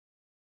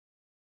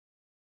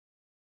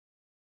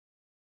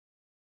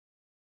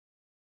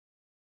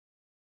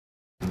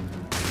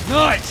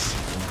Nice!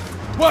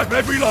 Wipe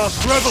every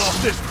last rebel off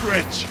this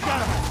bridge!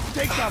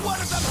 Take cover! One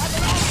of them has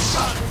an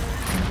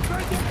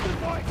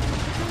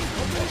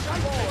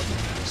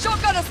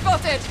Shotgunner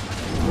spotted!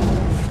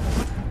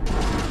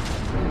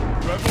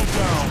 Rebel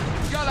down!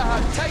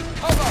 Galahad, take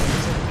cover!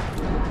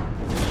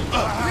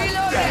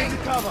 Reloading!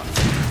 Take cover!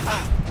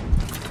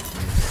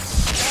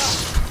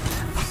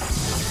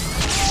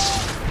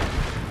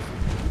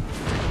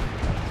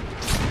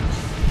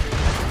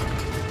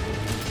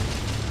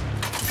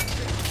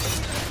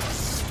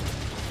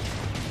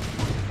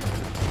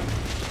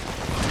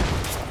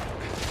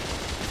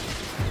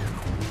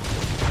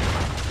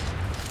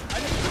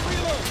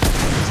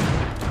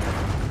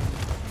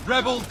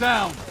 Rebel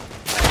down!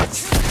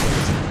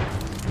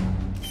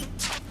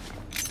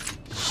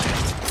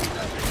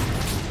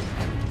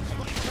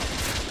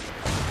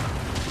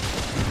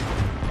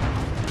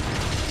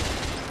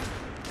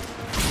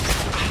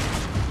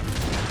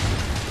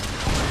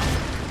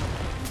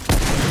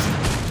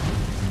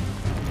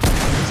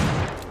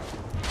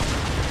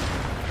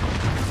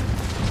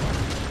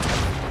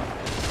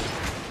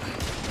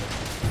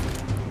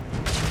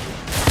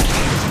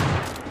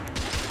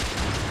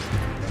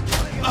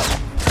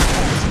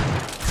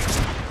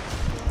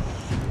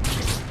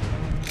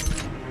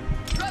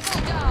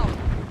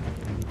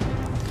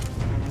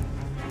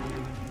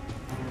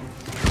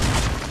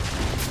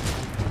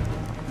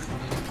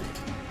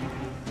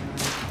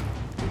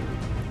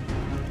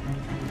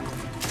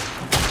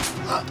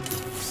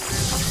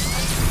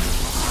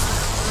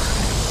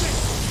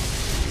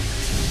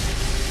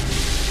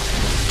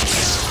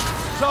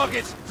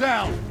 Targets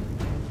down!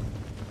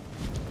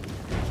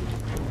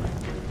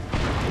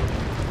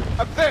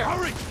 Up there!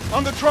 Hurry!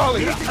 On the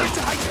trolley! All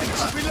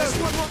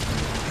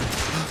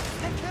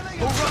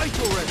right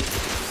already!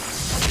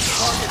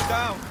 Target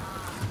down!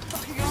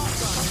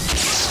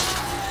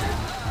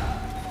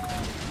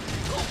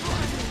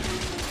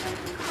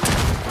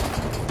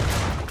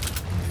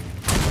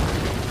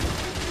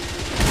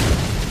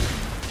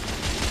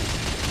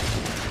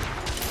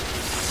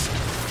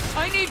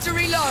 I need to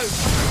reload!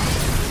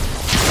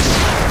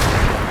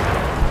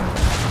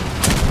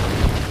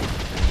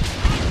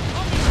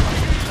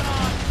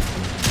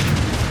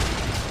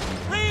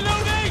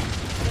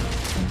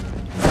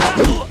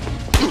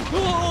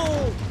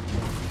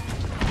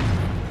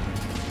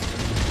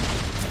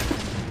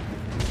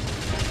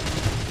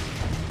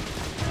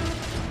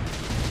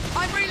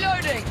 I'm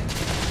reloading!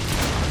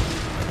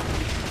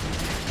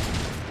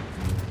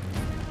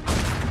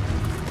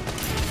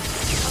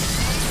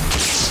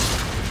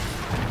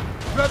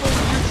 Rebel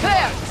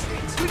Clear!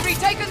 We've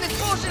retaken this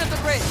portion of the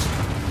bridge!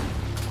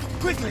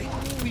 quickly!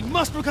 We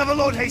must recover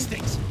Lord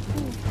Hastings!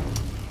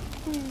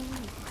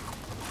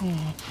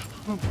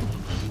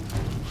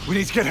 We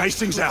need to get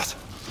Hastings out.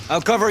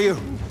 I'll cover you.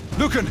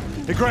 Lucan,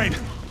 Igraine,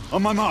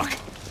 on my mark.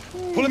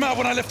 Pull him out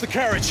when I lift the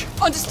carriage.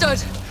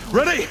 Understood!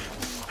 Ready?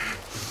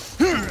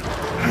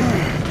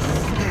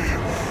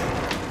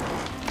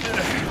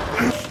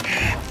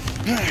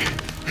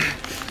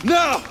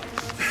 Now!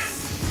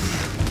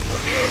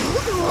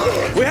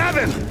 We have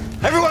him!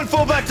 Everyone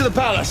fall back to the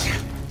palace!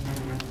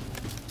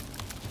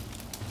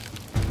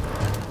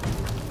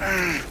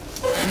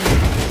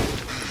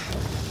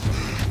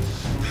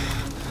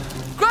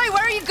 Gray,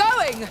 where are you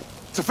going?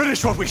 To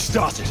finish what we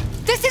started.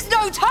 This is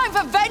no time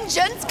for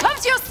vengeance! Come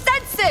to your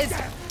senses!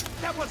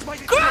 That was my...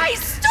 Gray,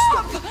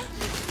 stop!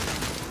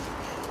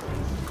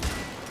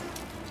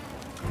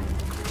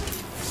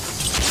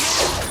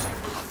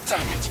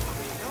 Damn it.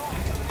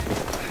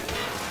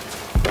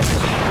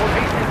 Lord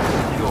Hastings is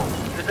secure.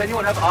 Does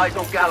anyone have eyes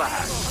on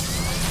Galahad?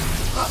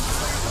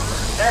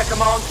 Air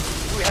Command,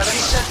 do we have any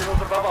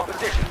sentinels above our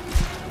position?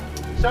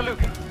 Sir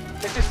Lucan,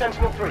 this is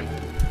Sentinel-3.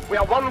 We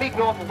are 1 league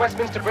north of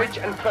Westminster Bridge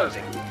and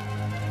closing.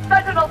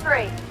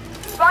 Sentinel-3,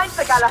 find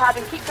Sir Galahad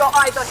and keep your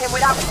eyes on him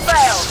without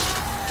fail.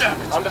 Damn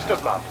it.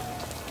 Understood, ma'am.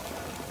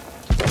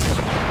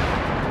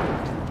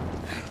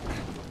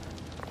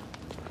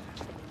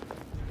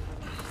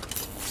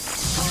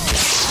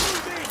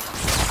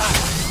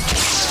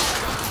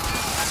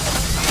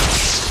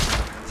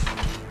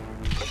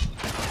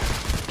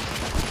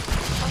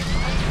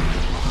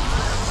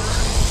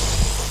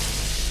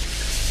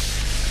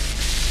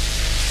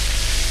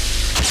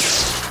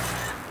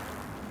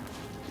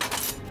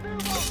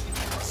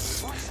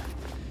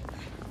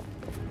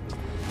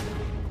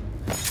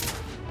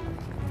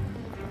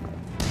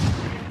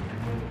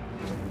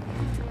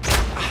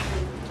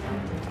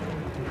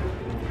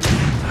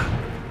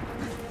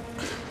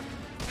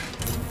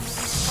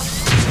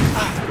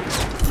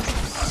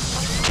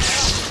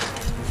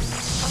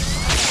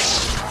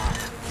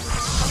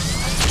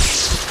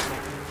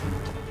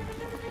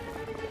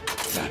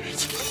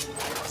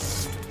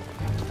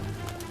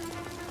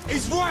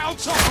 He's right on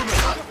top of me!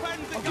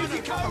 I'll give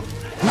you cover!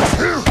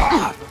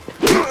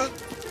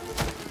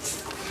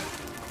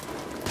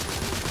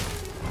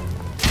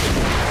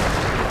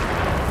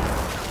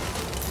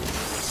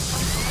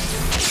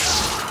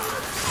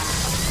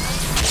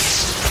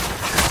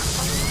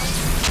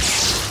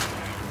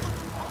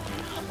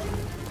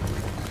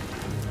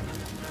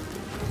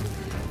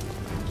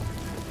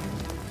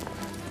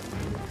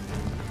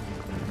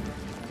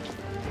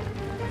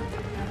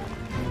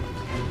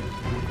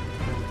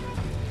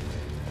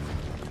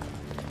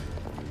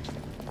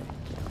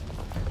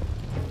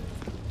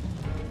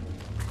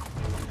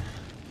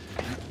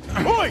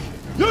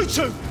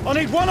 two! I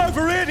need one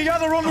over here, the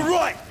other on the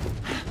right!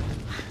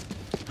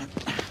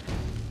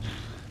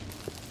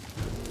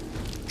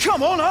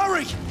 Come on,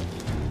 hurry!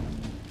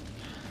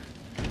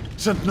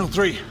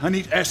 Sentinel-3, I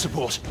need air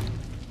support.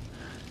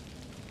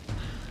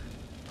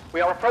 We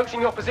are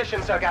approaching your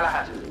position, Sir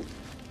Galahad.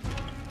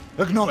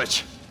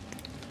 Acknowledge.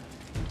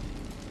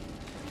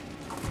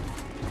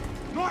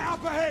 Right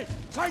up ahead!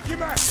 Take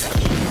him out!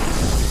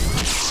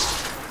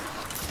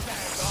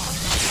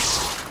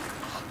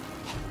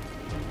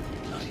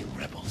 Bloody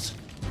rebels.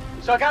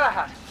 Sir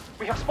Galahad,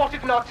 we have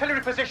spotted an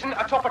artillery position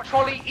atop a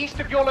trolley east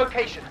of your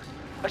location.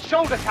 A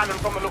shoulder cannon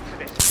from the looks of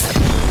it.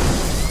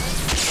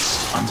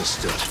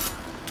 Understood.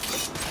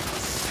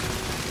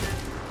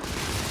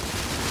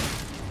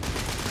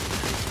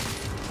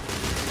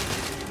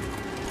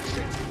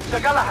 Sir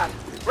Galahad,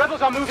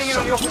 rebels are moving in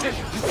on your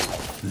position.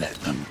 Let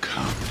them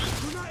come.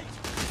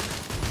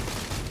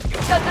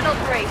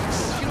 Sentinel-3,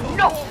 do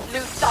not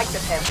lose sight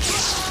of him.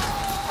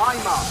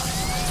 Aye, Master.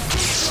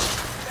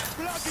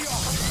 Bloody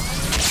off!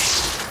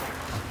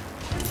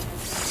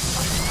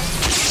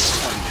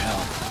 Bloody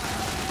hell.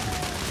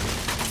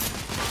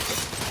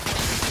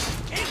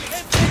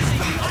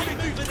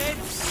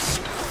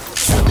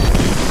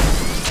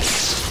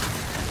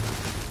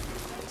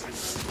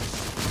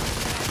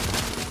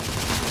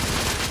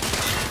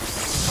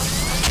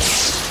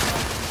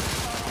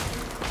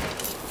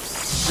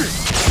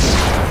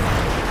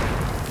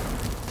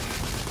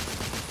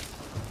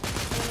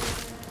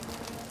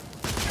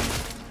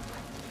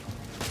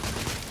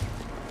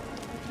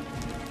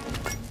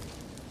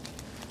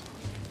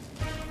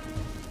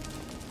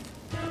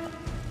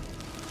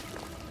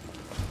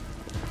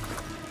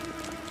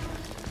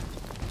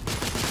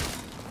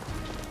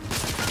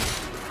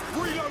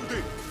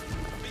 Reloading!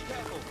 Be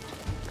careful.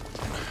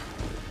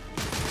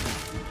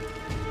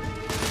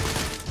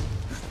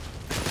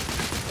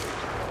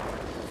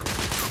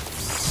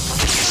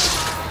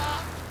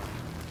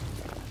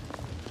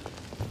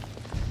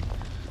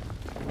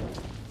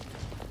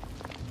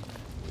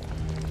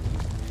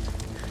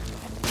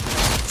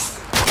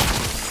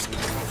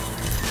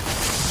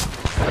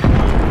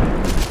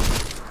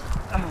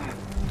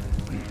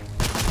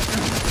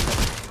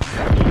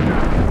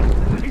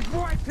 He's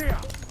right here!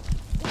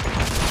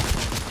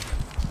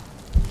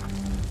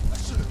 I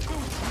should have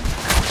killed you.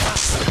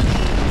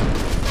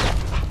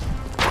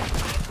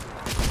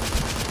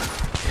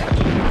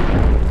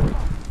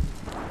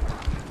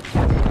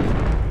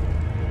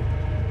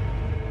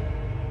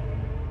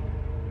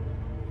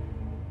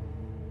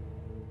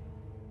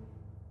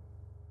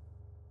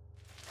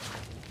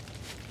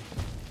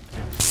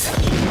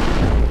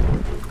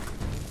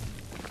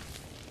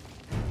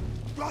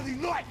 Bloody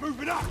light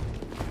moving up!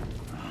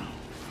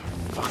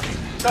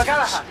 Sir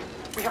Galahad,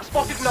 we have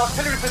spotted an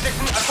artillery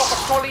position atop a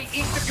trolley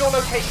east of your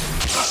location.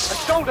 A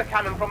shoulder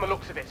cannon from the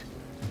looks of it.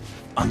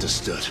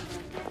 Understood.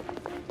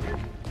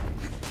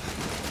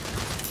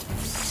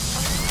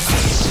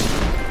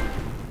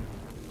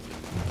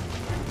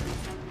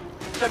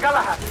 Sir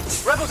Galahad,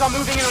 rebels are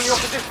moving in on your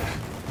position.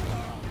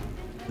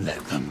 Let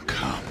them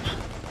come.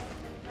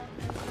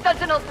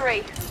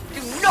 Sentinel-3,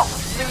 do not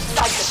lose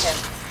sight of him.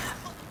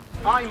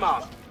 Aye,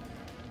 Master.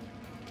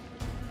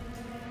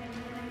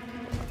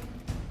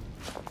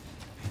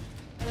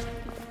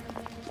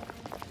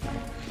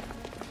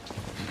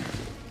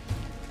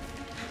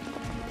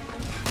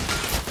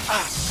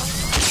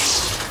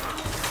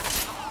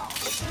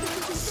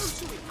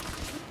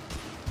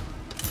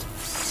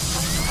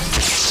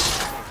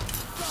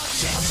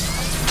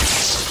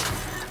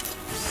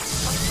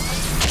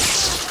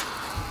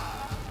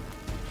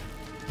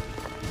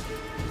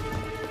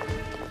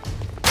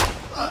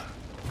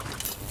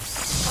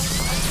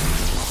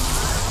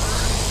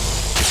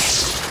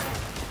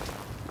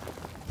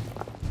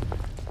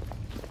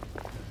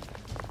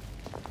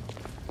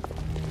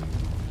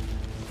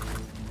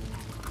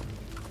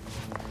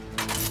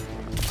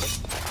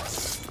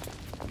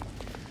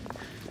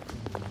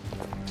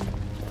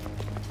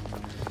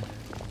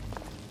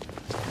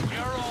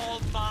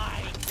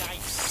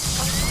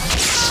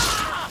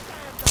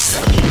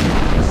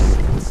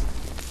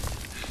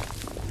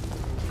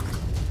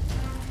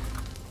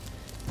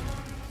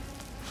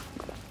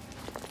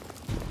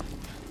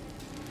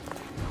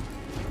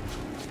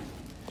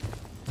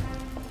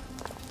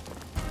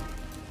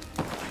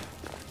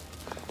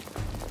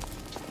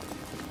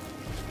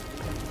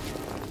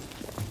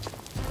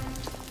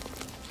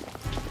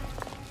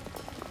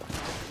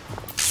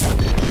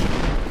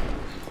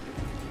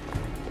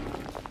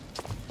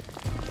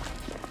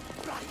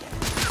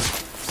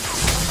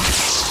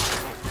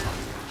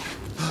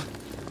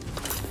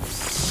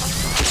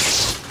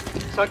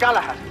 Sir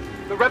Galahad,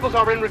 the rebels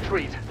are in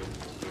retreat.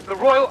 The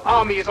Royal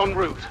Army is en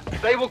route.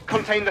 They will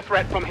contain the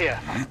threat from here.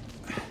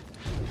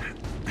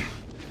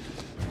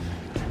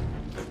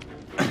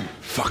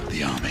 Fuck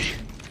the army.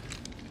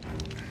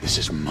 This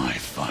is my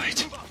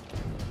fight.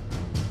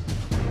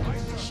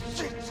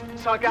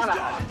 Sir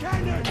Galahad,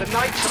 the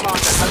Knight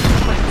Commander has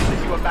requested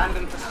that you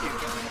abandon pursuit.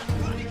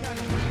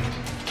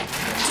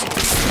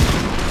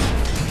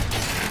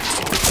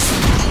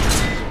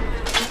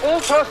 All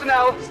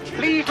personnel,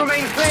 please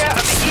remain clear of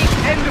the east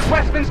end of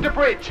Westminster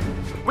Bridge.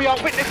 We are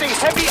witnessing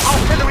heavy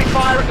artillery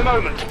fire at the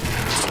moment.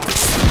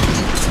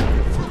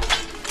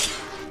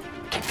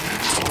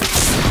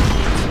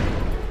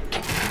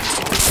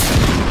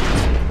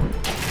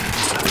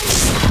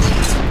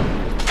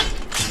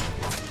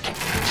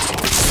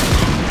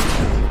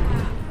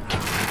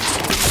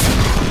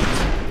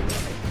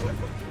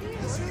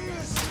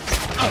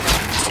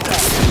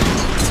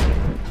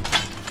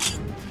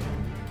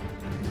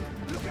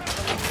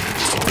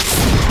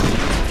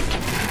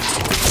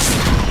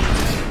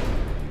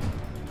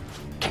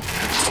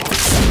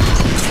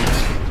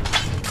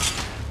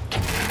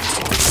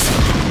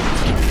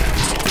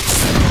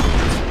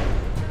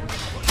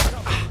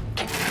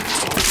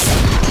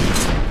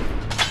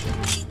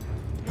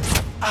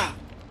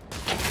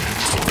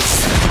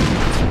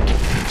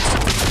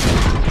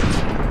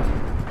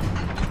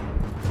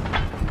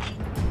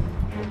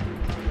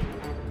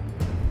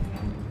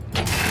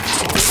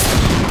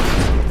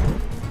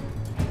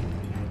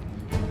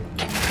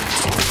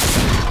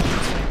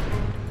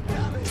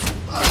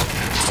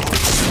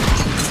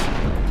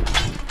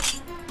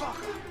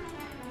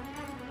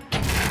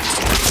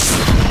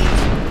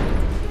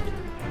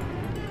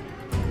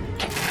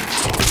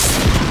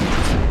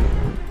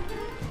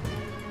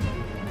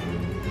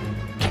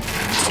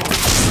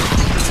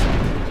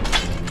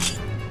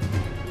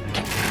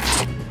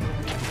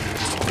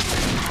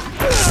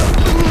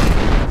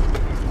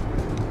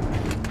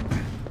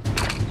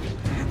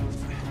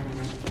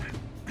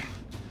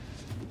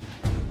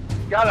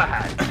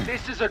 Galahad,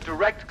 this is a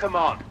direct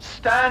command.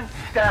 Stand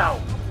down.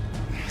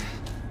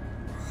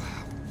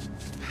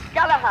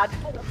 Galahad,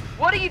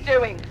 what are you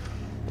doing?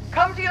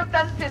 Come to your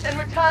senses and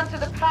return to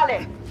the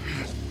palace.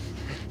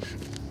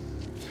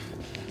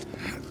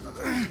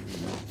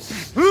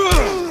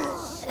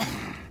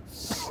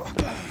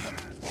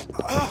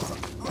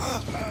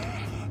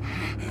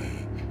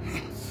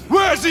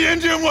 Where's the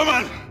Indian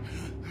woman?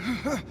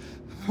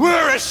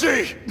 Where is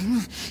she?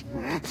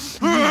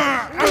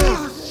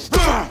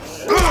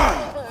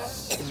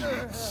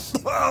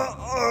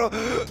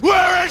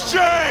 Where is she?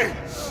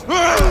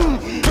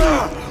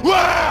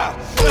 Where?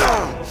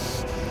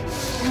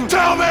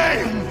 Tell me!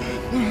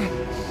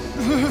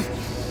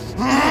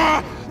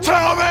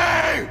 Tell me!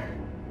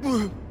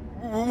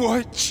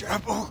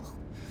 Whitechapel.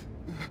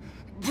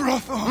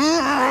 Brothel.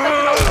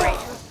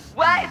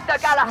 Where is Sir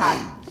Galahad?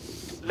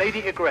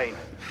 Lady Igraine,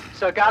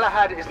 Sir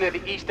Galahad is near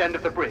the east end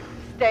of the bridge.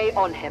 Stay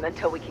on him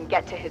until we can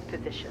get to his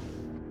position.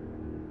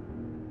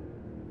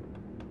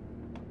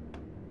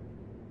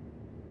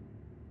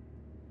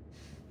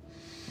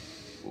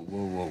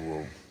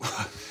 Whoa.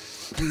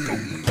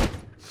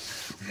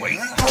 Wait.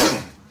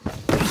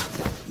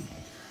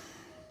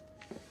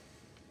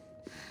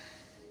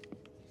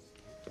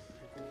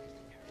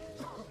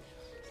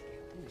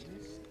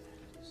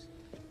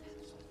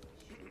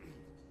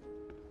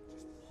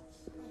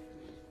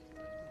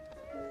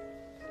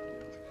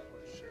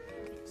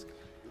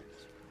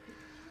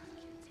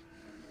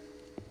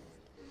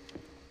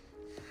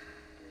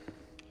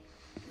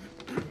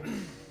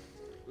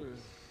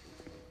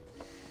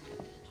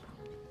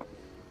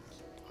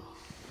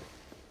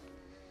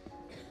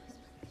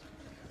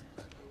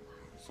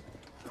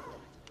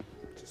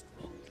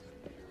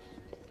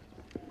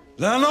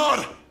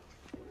 Leonard!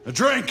 A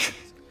drink!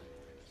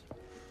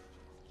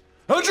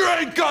 A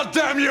drink,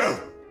 goddamn you!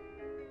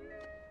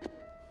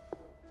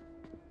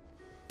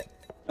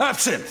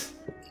 Absinthe!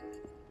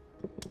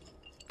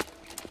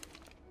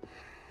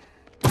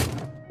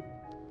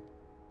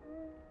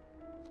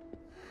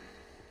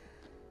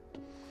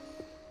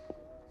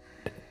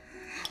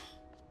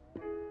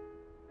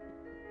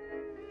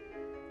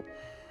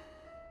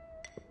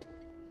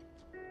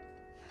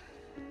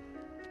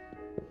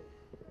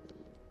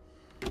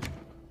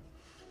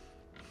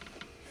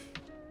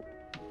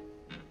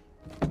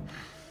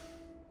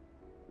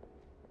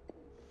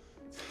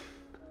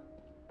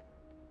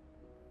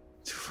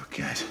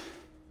 Forget.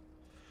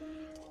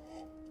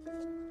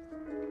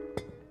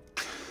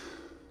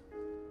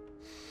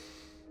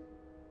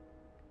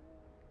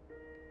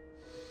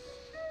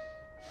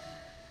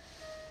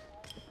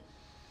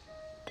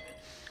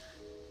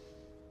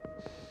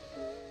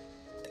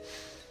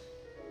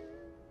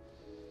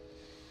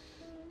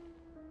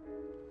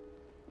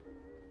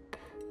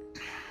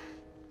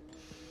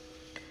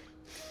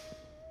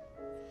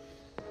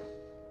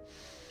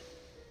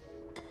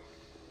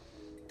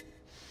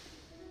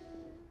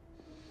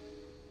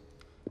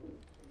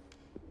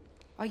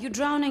 Are you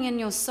drowning in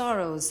your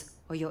sorrows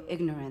or your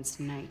ignorance,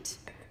 Knight?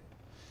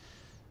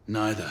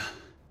 Neither.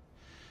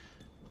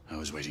 I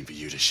was waiting for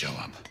you to show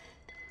up.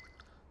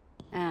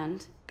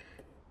 And?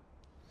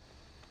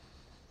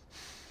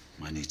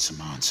 I need some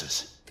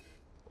answers.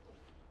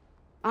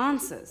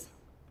 Answers?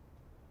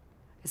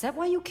 Is that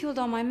why you killed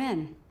all my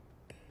men?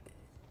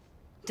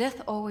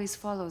 Death always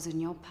follows in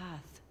your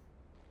path.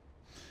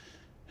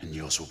 And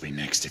yours will be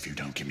next if you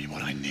don't give me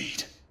what I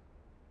need.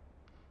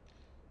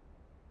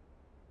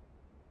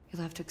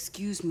 You'll have to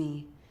excuse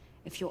me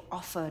if your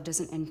offer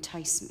doesn't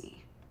entice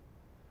me.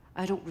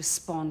 I don't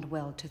respond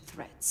well to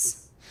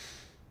threats.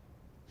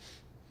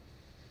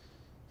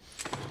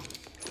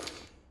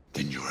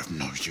 Then you're of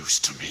no use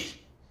to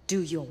me.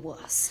 Do your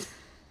worst.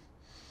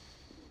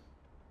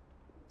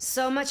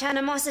 So much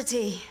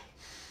animosity.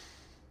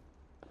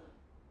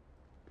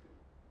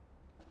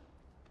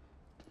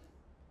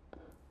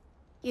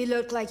 You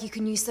look like you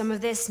can use some of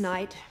this,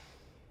 Knight.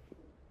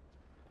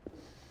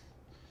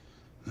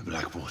 The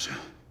Blackwater.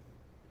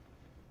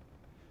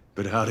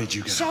 But how did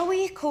you get... Shall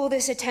we call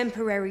this a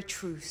temporary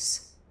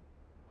truce?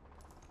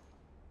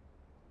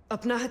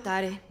 Apna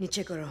hatare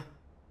niche karo.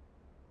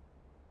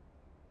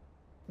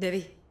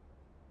 Devi.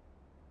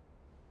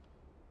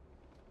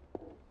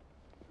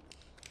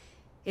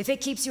 If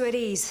it keeps you at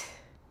ease,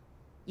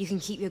 you can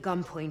keep your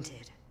gun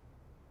pointed.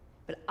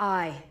 But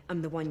I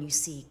am the one you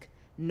seek,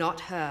 not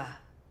her.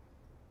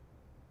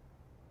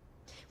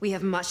 We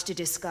have much to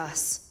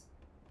discuss.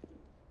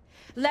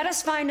 Let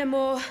us find a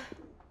more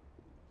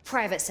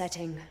private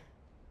setting.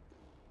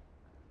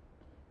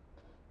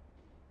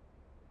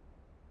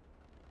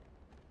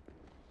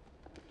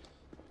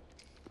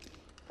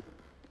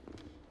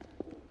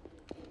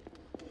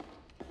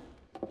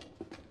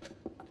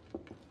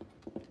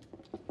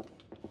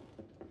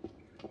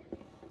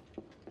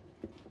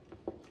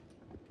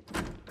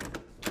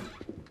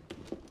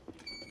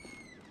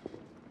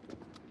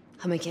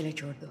 हमें अकेले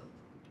छोड़ दो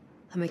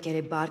हम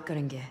अकेले बात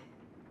करेंगे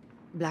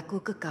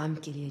Blackwood का काम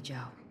के लिए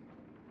जाओ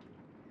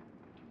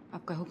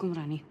आपका हुक्म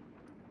रानी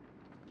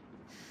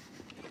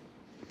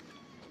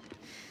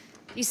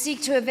You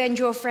seek to avenge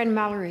your friend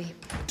Mallory.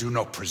 Do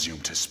not presume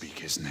to speak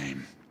his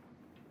name.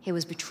 He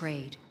was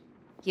betrayed.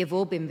 You've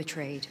all been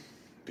betrayed.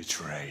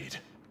 Betrayed?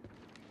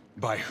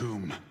 By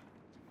whom?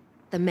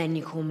 The men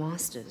you call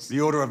masters.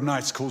 The Order of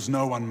Knights calls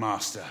no one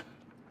master.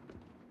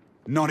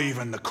 Not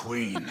even the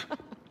Queen.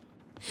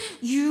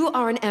 You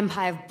are an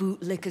empire of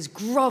bootlickers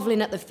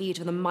groveling at the feet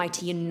of the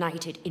mighty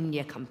United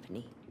India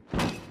Company.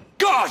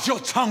 Guard your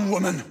tongue,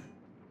 woman!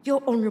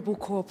 Your honorable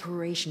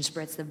corporation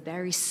spreads the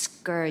very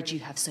scourge you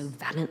have so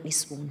valiantly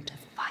sworn to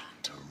fight.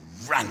 The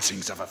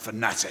rantings of a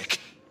fanatic.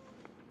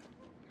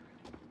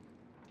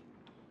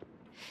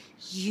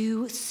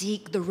 You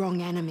seek the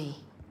wrong enemy.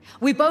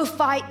 We both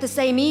fight the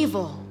same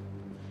evil.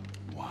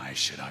 Why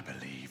should I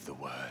believe the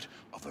word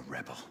of a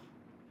rebel?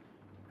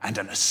 And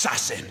an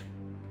assassin?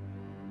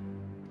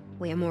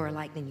 We are more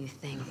alike than you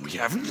think. We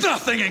have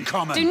nothing in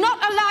common! Do not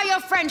allow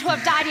your friend to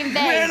have died in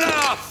vain!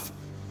 Enough!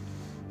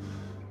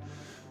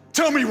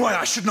 Tell me why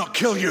I should not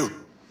kill you!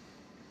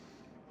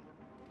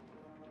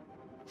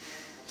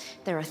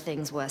 There are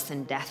things worse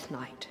than death,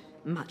 Knight.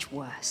 Much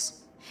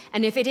worse.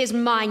 And if it is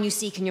mine you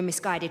seek in your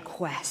misguided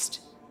quest,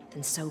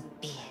 then so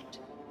be it.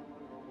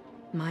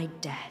 My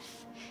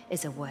death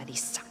is a worthy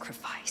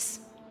sacrifice.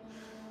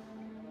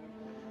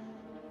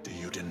 Do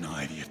you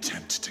deny the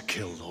attempt to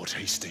kill Lord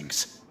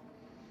Hastings?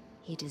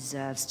 He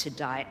deserves to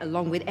die,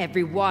 along with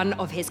every one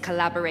of his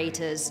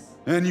collaborators.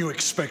 And you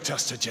expect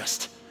us to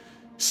just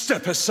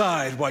step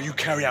aside while you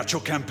carry out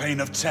your campaign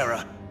of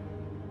terror?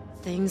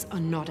 Things are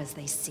not as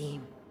they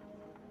seem.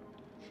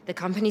 The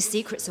company's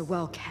secrets are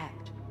well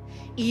kept,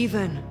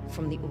 even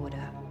from the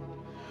Order.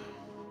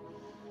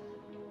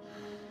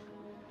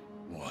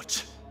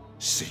 What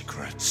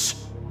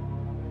secrets?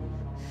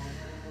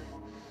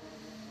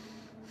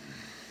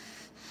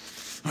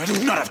 I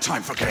do not have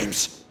time for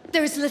games!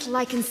 There is little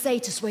I can say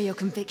to sway your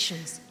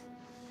convictions.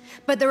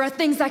 But there are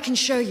things I can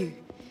show you,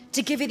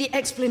 to give you the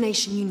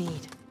explanation you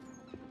need.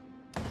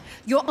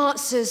 Your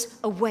answers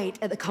await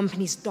at the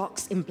company's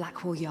docks in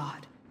Blackwall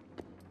Yard.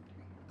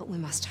 But we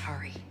must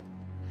hurry.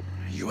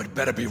 You had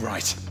better be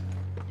right.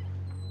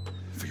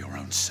 For your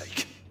own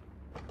sake.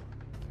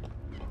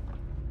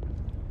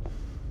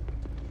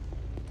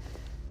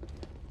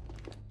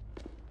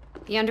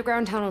 The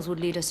underground tunnels would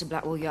lead us to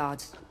Blackwall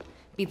Yards.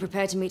 Be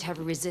prepared to meet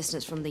heavy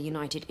resistance from the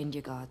United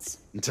India Guards.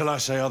 Until I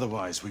say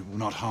otherwise, we will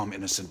not harm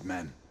innocent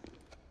men.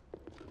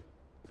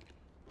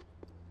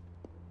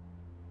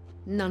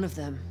 None of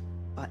them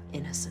are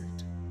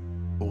innocent.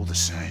 All the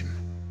same,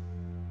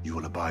 you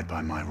will abide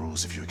by my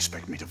rules if you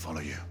expect me to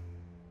follow you.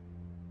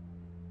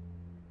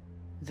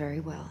 Very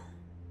well.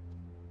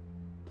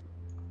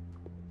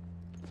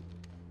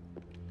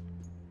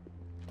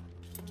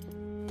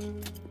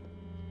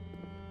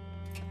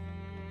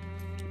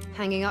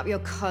 Hanging up your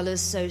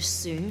colors so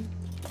soon?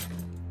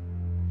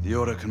 The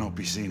Order cannot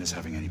be seen as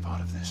having any part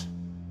of this.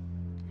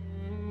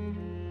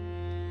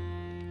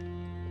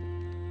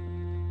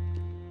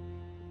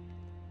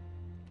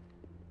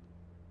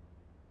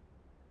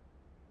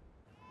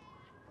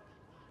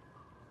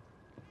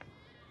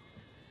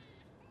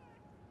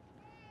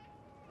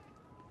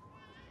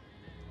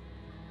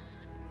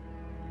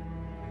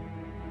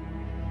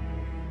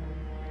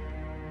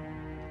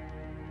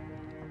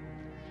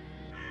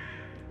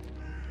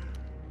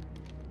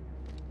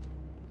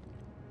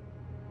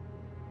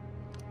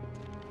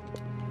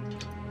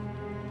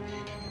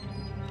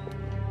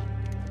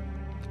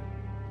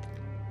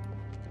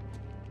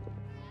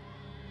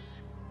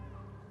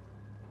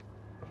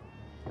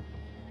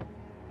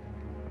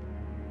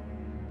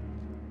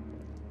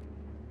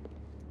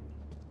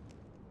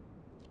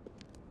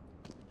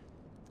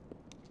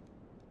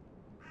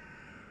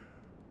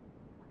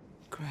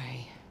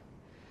 Gray.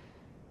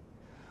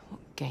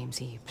 What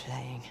games are you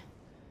playing?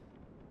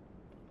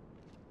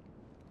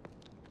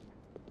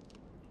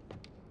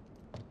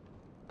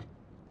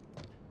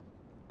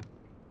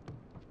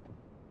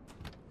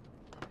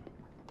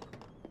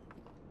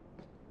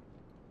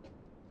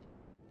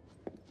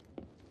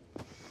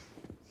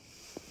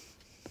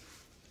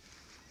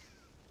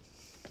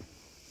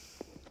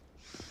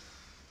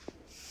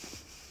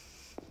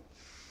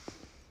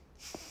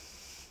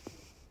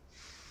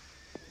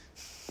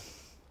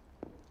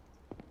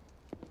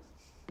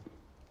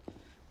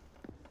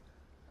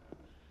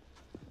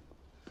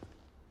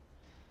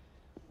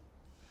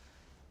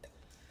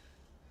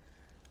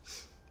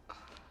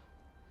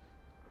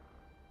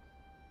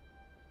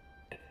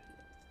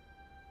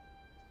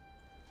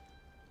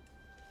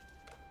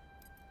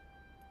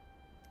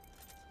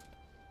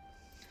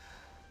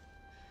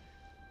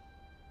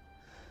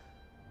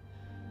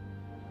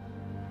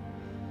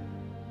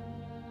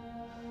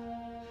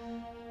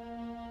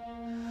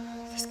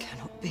 This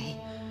cannot be.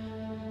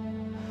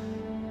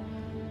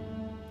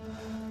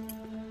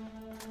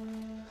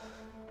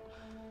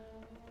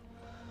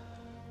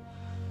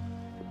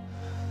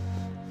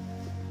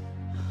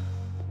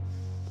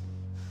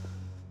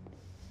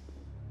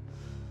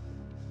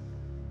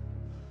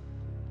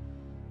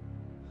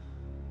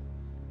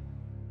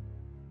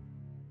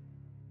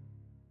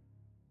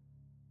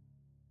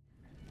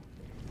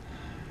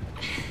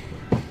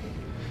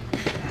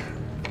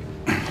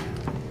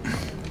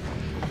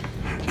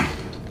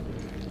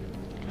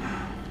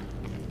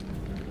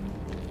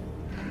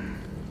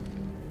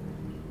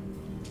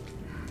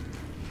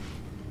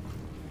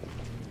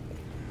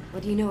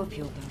 What do you know of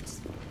purebloods?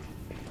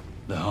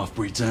 The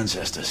half-breed's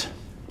ancestors.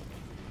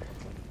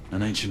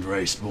 An ancient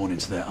race born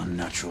into their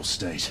unnatural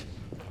state.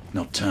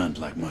 Not turned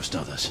like most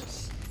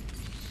others.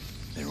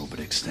 They're all but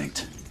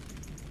extinct.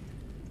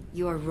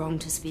 You are wrong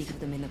to speak of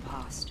them in the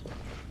past.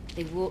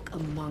 They walk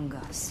among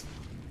us.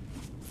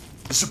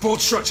 The support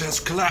structure has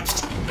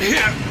collapsed.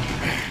 Here!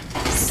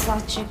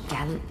 Such a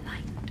gallant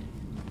knight.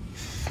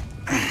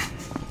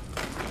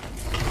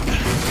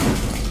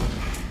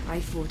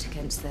 I fought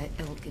against their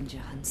ilk in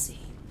Jahansi.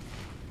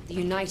 The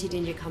United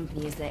India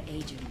Company is their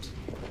agent.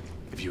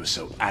 If you are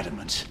so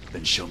adamant,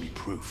 then show me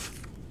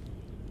proof.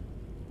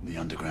 The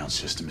underground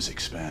system is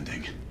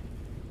expanding.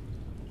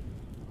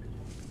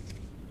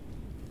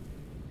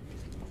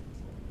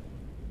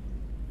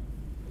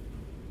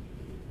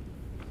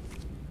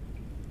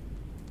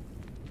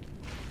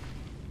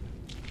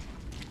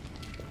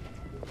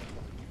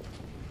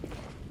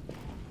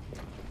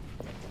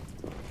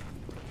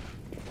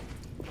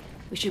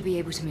 We should be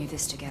able to move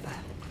this together.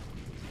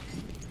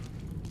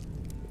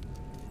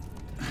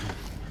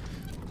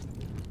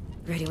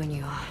 Ready when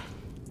you are.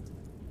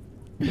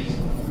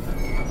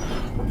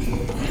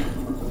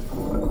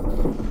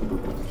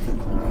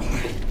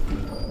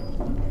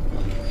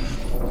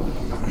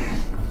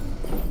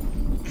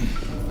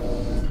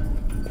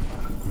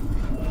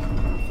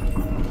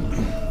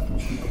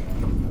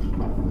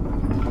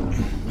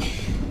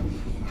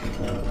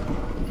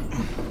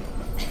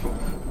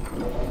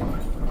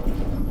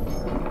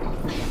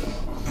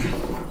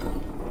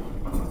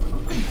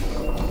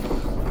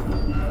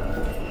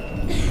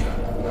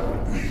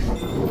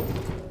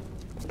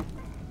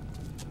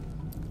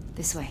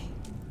 This way.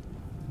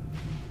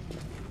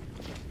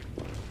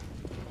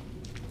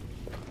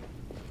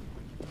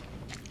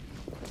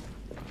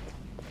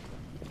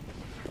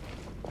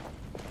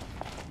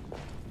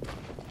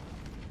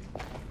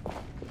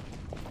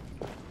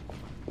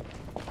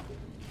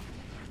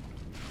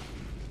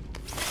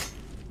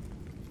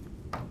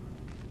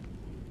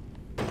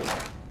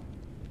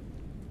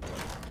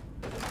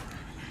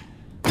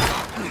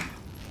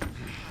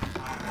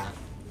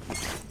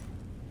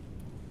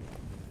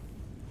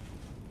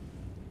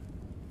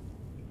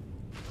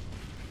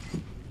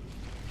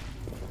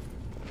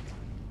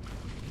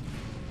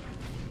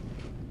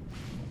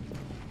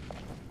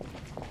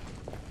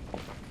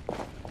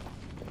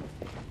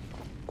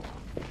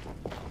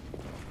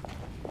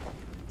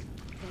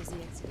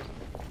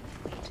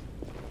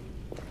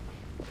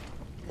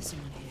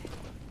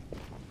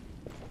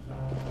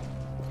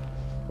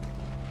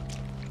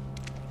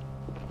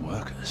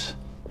 Workers.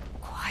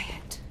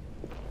 Quiet.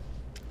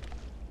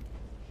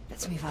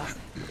 Let's move up.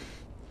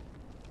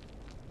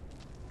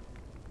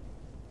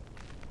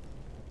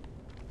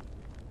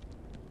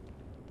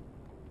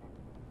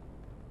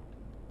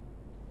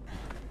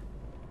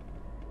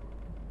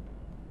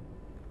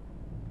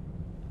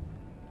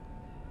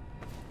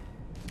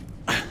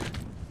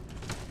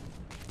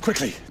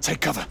 Quickly,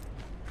 take cover.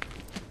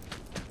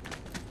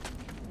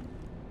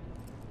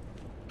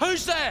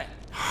 Who's there?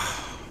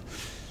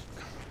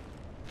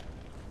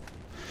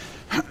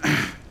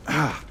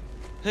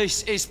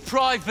 This is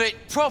private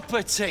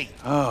property.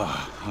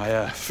 Oh,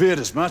 I feared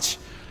as much.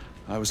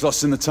 I was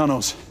lost in the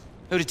tunnels.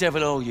 Who the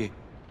devil are you?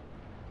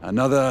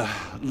 Another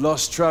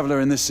lost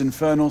traveler in this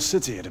infernal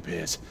city, it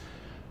appears.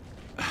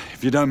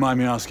 If you don't mind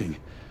me asking,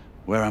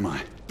 where am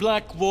I?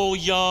 Blackwall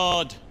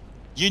Yard.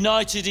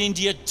 United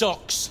India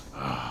Docks.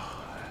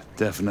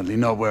 Definitely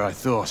not where I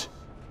thought.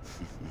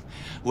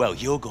 Well,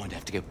 you're going to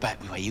have to go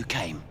back the way you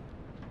came.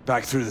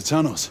 Back through the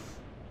tunnels?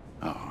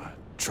 Oh, a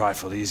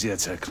trifle easier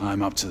to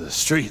climb up to the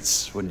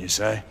streets, wouldn't you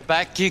say?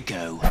 Back you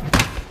go.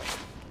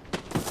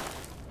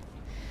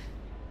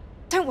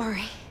 Don't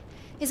worry.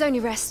 He's only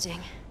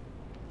resting.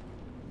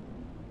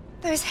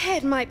 Though his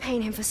head might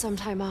pain him for some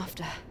time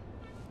after.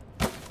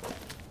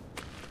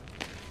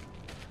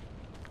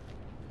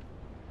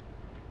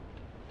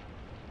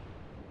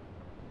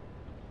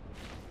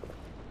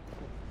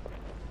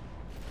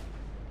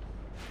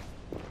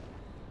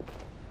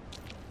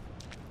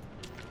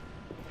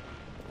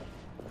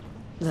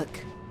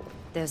 Look,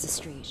 there's a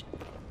street.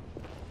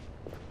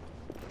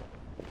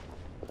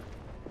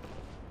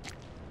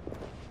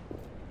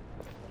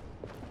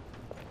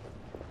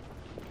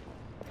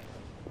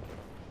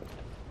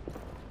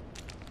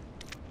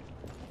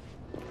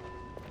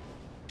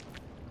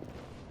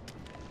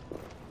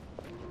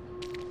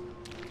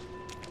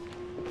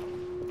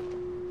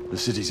 The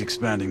city's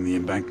expanding the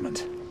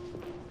embankment.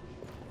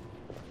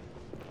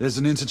 There's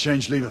an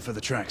interchange lever for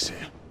the tracks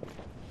here.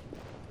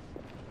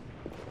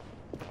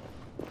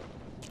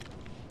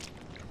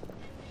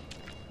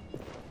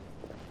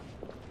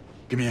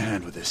 Give me a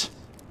hand with this.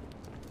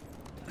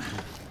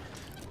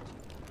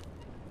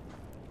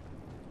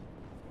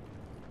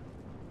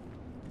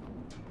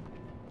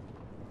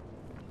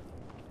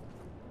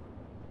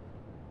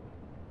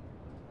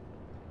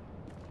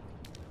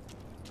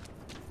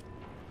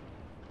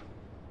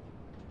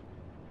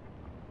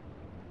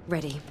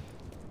 Ready.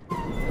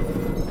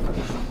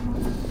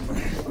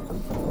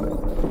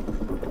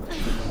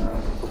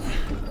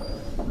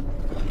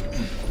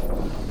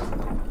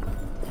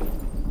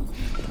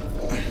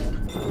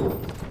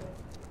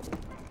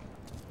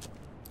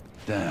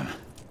 Damn.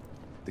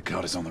 The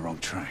cart is on the wrong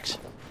tracks.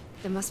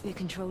 There must be a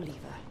control lever.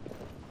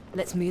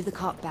 Let's move the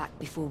cart back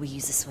before we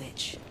use the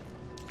switch.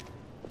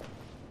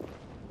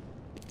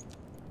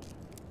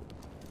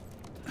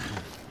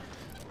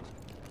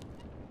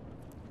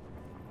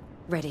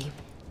 Ready.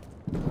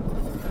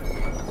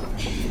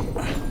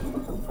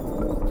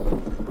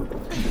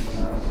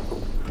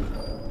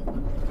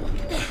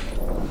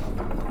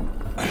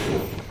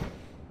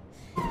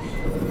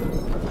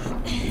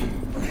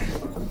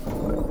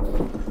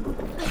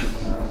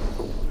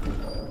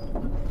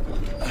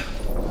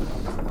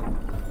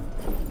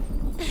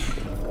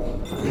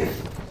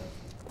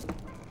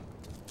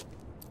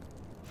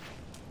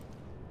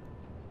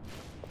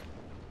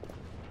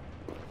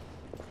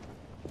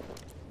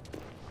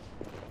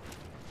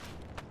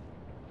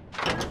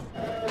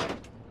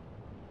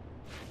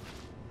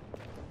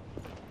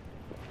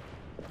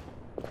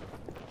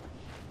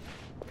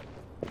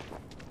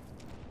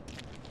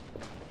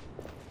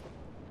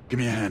 Give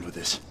me a hand with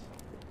this.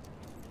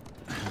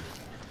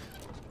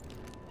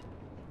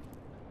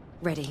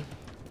 Ready.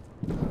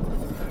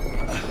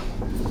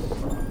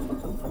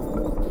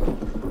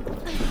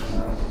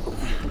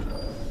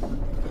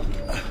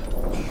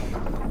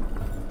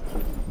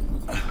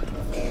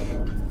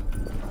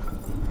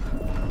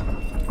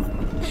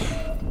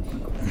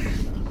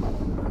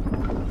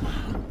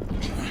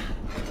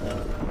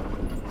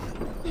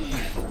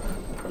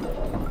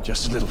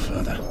 Just a little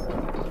further.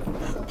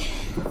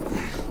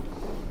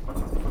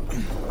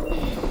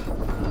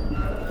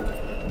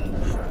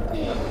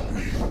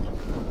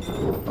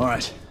 All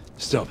right,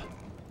 stop.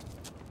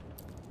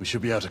 We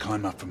should be able to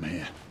climb up from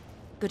here.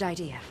 Good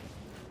idea.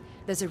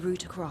 There's a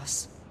route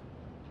across.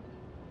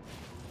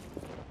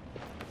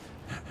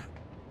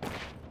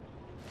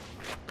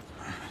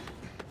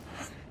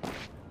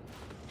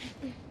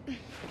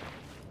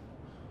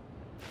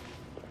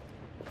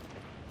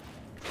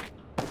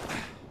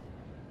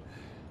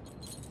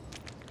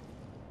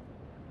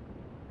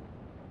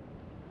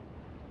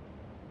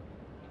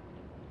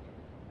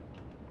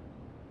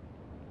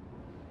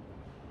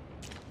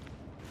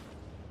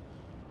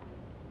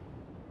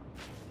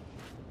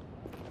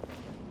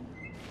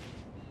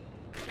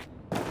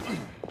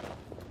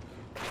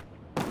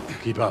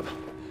 Keep up,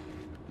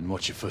 and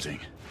watch your footing.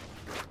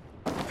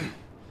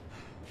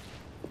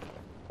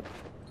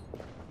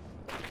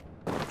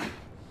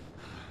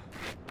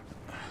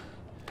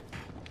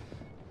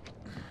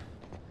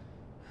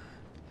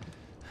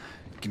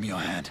 Give me your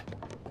hand.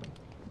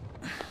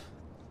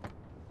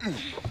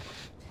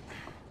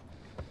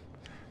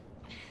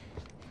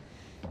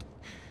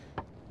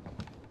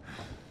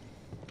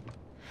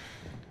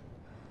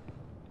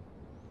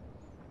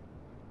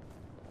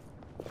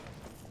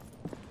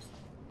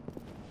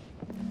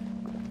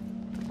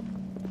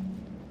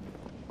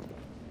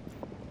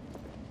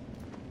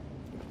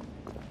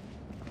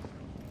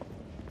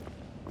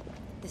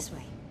 This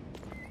way.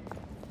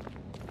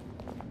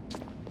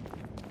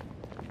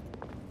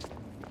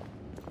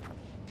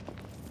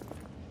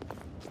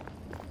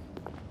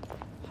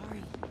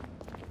 Hurry.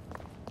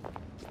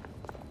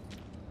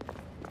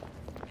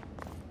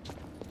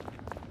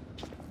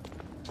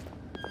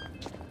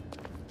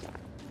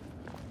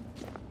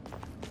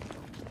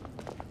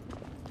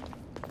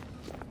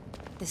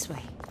 This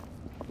way.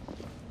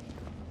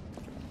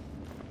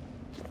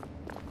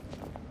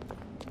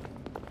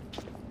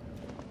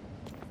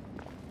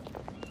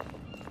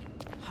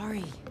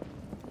 Hurry.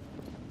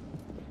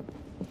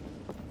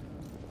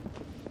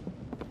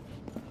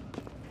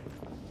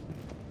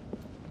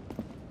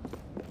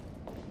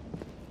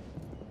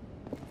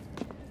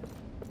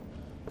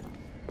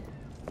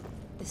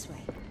 This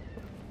way.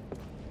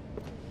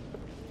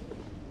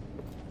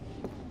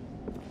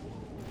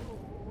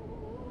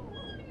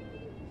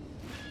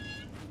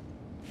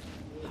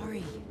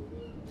 Hurry.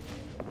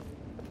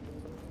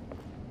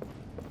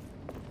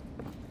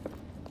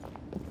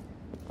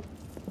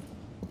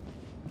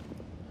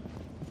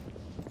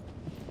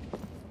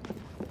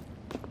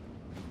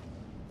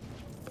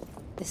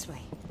 This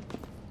way.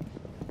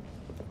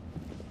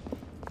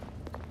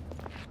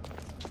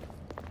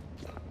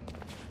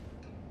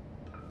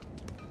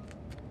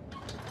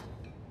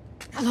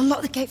 I'll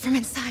unlock the gate from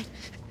inside.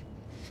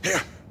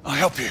 Here, I'll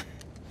help you.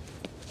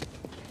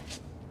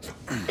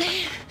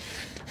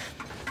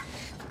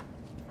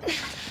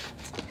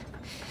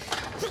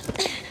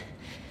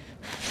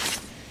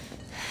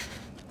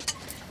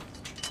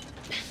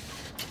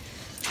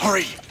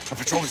 Hurry! A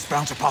patrol is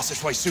bound to pass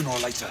this way sooner or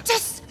later.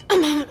 Just a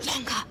moment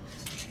longer.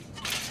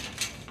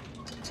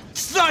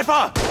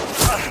 Sniper!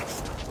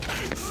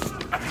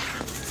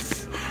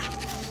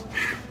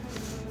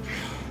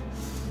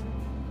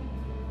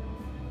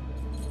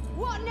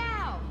 What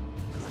now?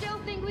 Still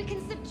think we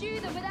can subdue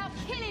them without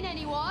killing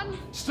anyone?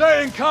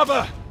 Stay in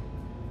cover!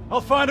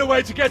 I'll find a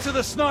way to get to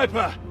the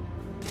sniper!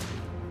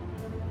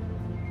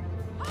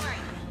 Hurry!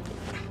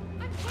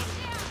 I'm pinned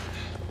down!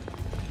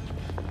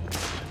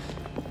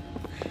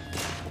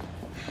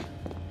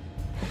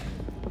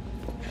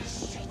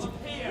 Up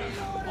here,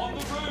 on the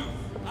roof.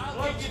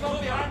 Bloke's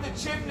got behind the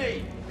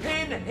chimney.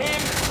 Pin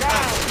him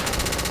down.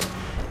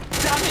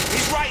 Damn it,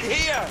 he's right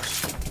here.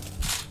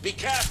 Be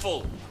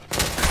careful.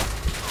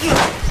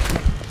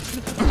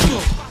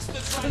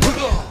 Bastard's right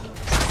here.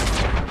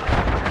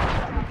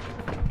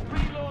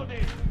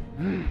 Reloading.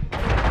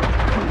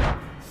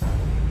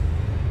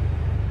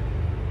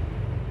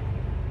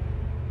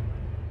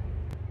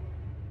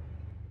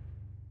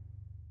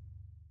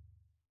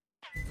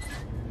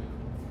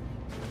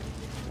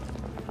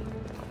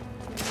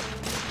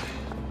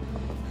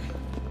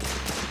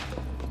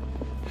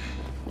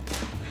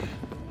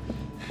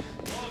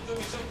 One of them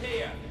is up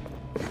here.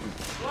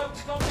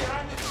 Bloke's gone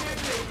behind the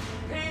chimney.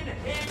 Pin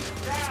him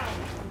down.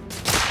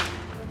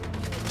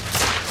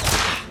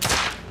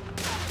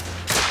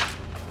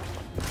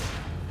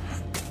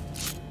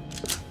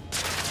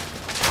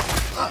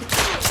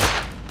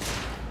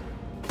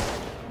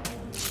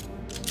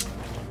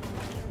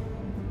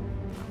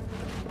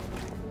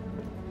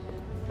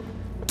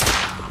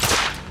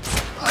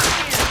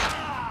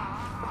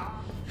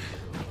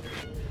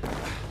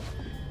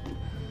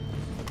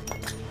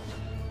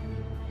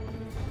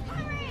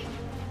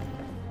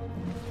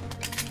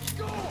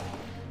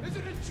 There's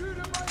an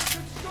intruder by the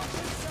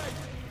construction site.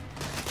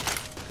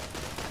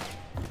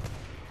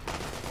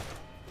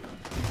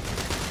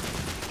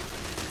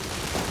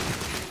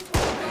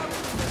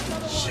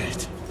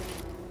 Shit.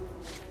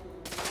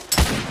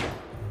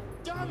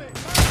 Damn it!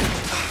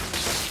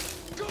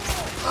 Go!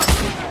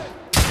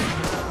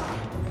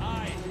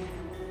 Aye.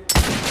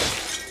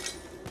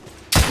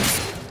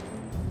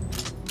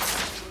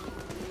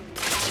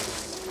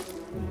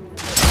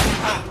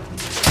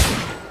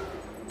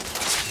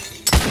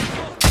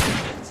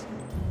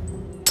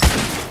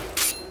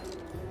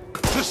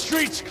 The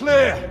street's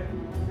clear!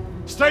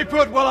 Stay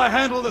put while I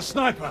handle the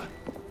sniper.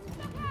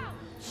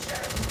 Shit!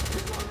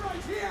 There's one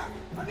right here!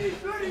 I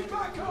need bloody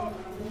backup!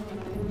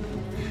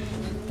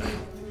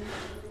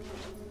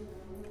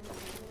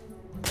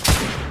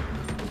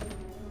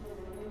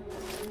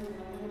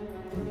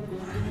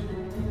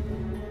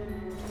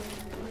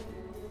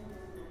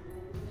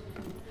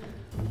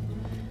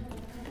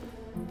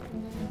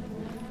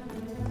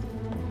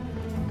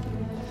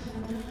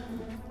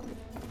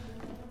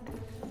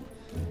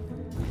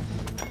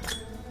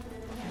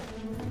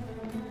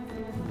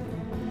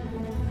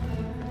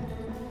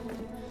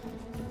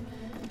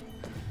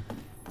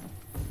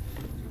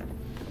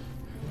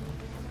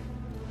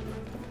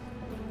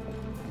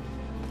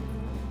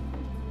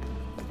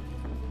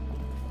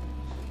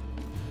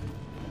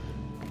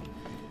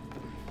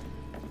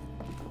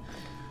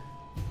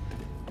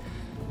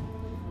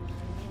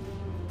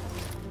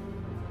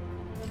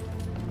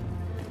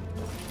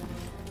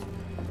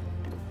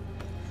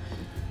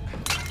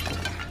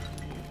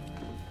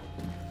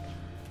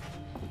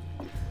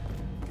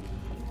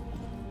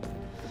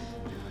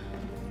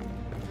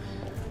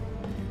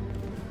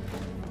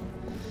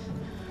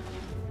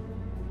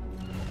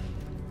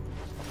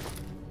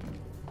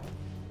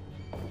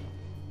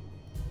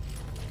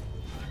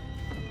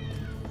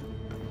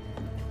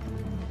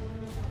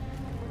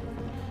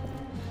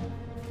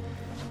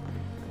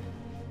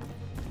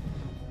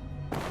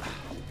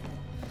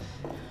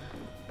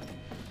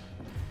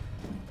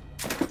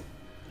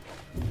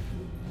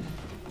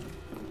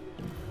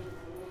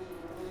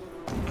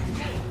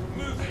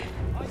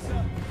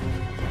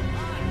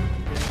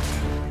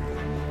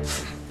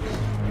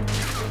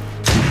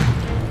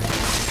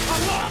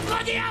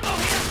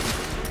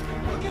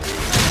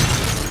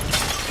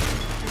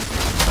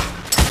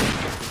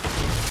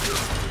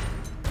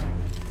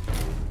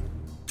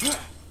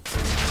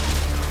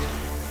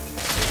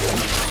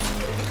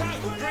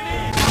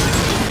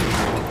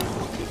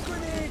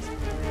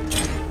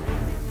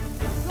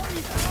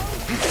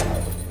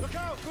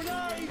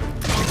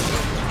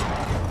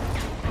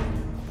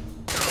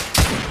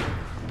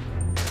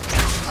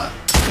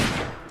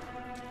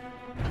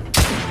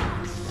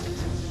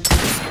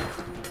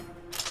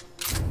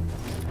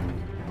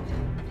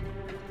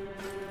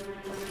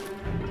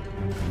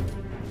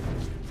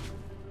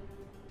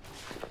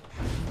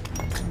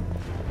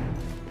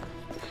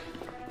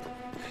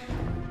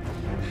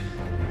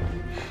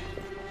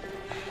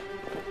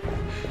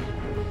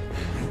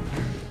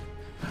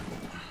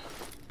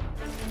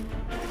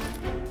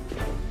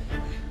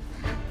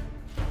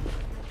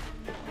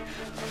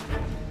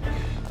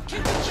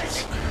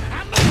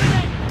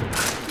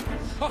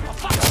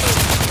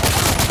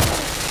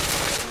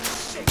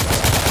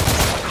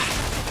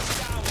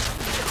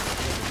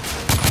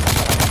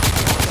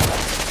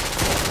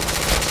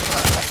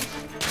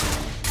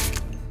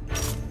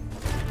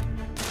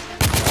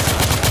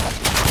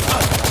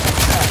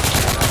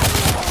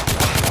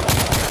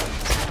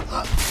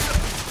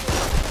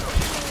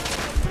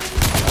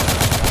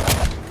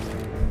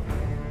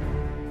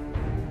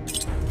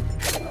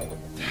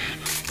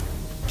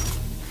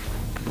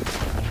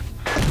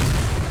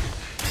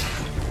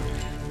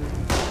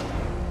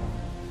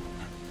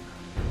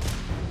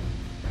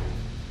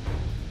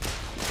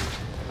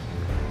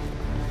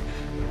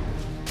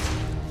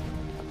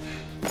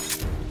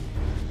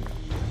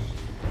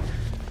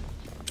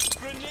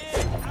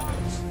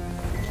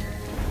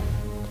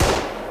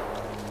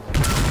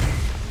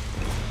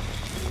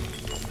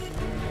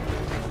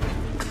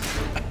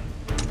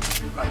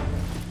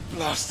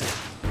 Blasted.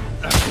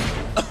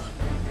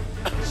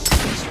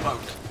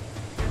 Smoke.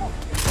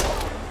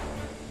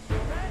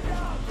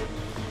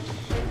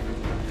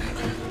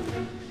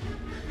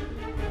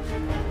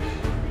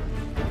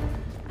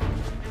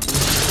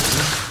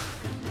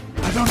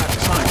 I don't have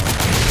time.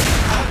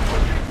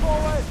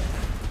 Forward!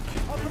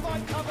 I'll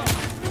provide cover!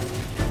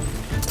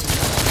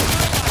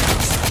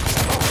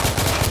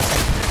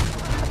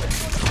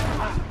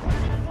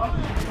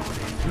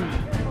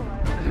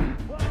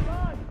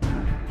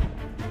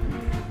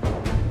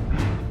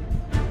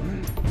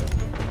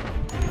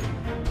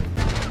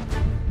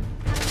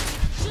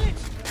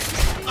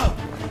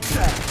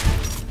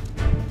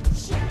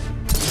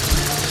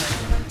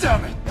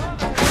 Damn it!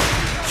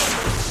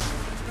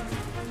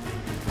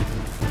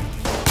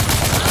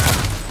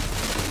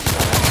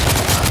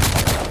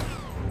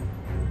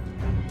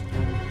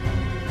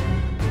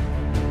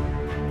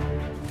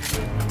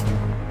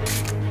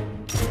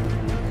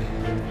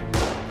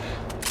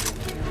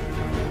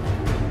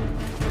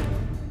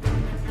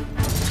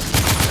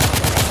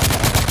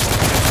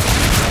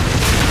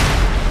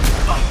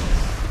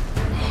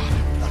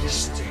 Bloody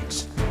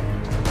stinks.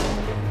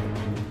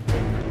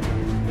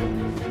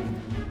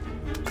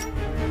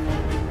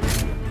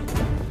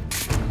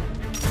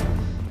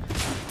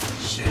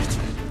 Shit.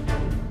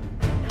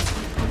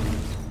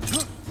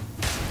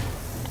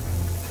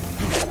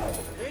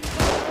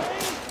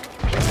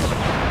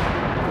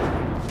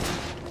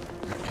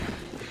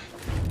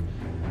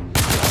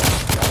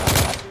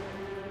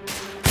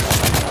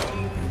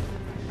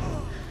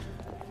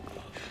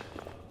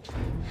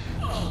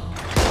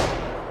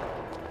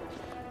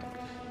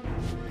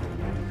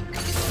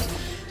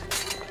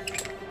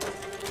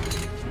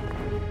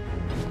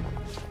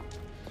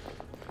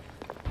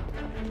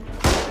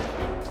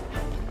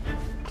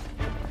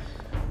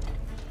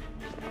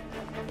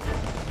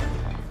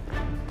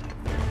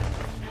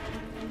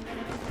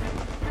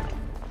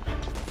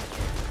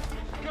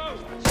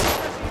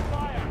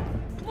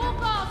 More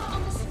guards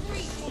on the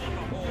street.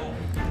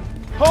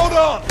 Hold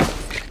on!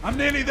 I'm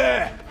nearly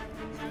there.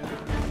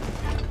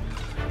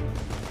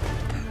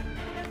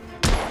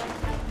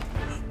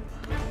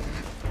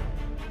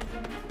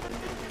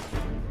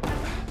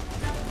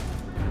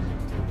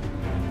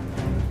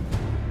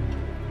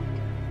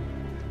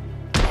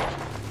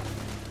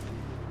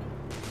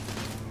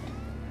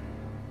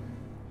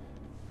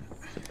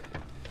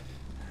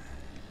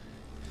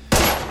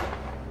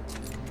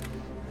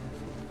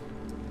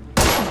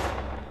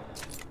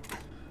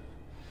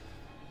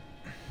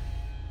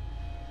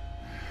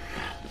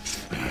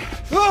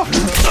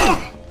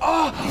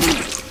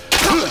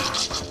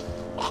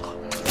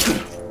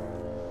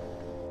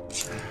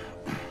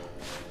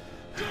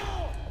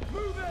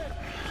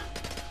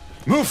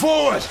 Move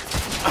forward!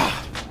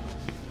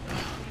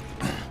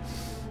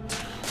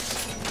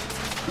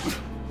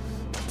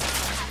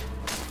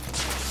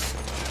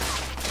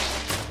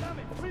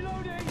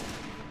 Reloading!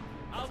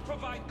 I'll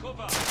provide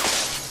cover.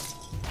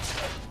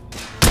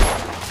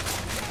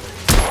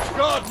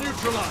 Guard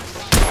neutralized!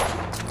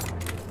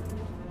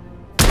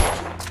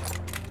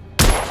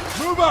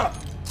 Move up!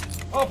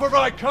 I'll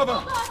provide cover!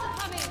 Guards are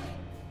coming.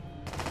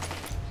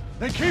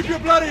 Then keep your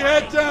bloody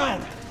head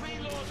down!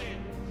 Reloading!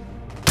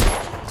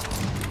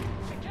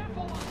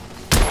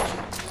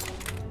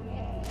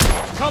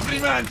 Company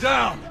man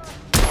down!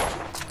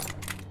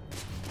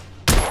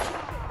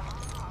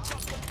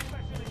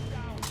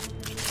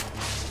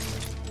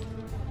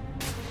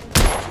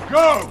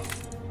 Go!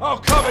 I'll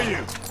cover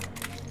you!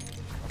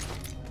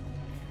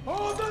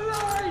 Hold the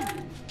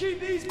line! Keep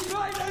these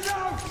fighters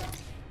out!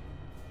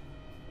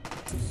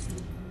 I'm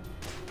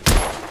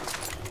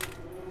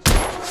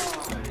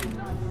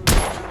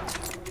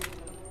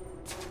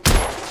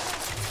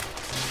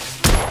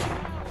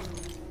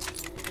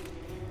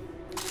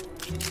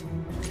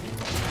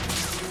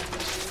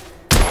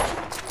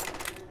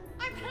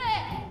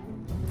clear!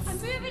 I'm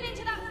moving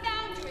into that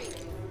foundry!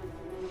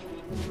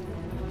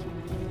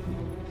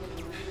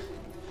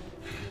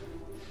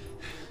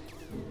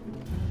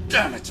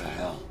 Damn it to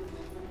hell.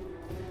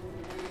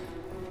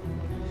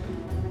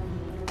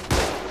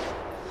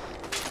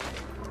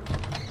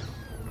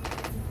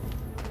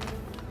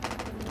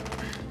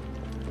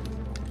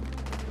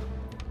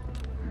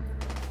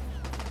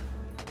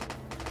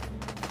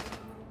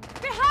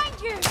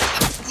 Behind you!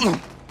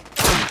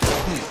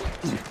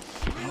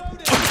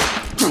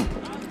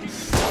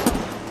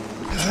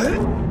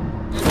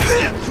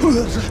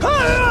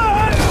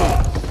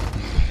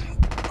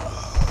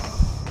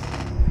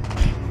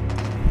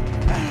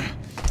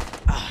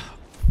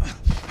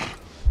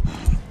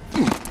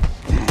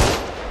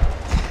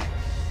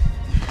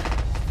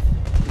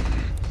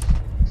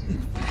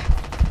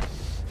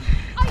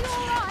 Are you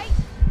all right?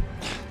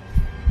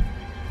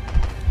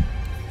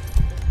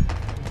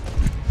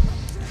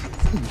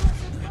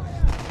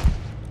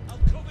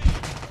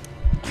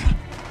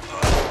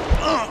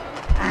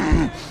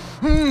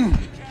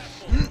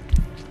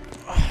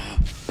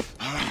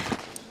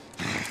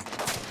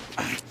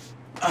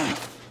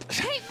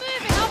 Keep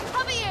moving, I'll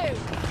cover you!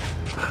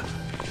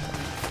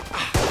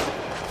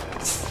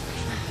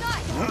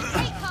 Nice,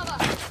 take cover!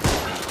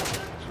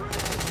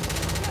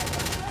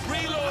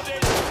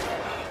 Reloading!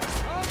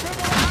 Get some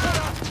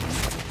cover!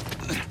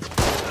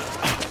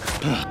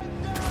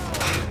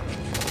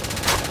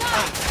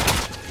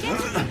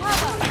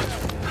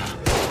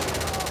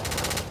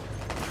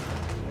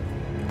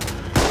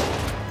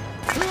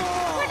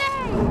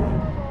 Grenade!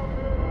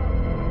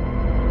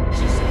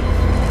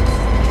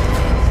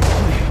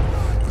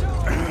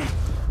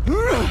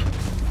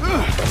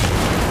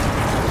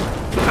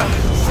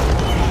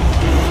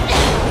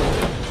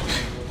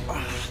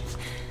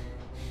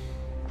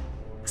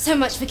 So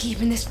much for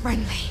keeping this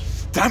friendly.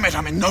 Damn it,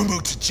 I'm in no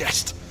mood to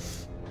jest.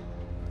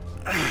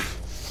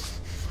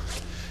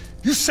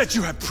 You said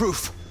you had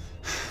proof.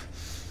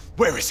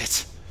 Where is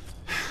it?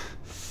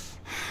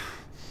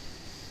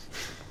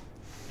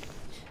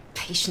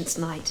 Patience,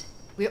 Knight.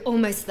 We're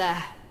almost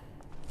there.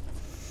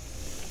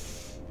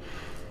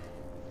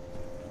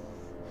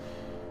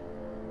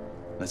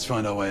 Let's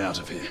find our way out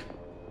of here.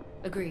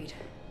 Agreed.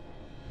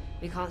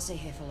 We can't stay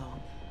here for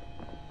long.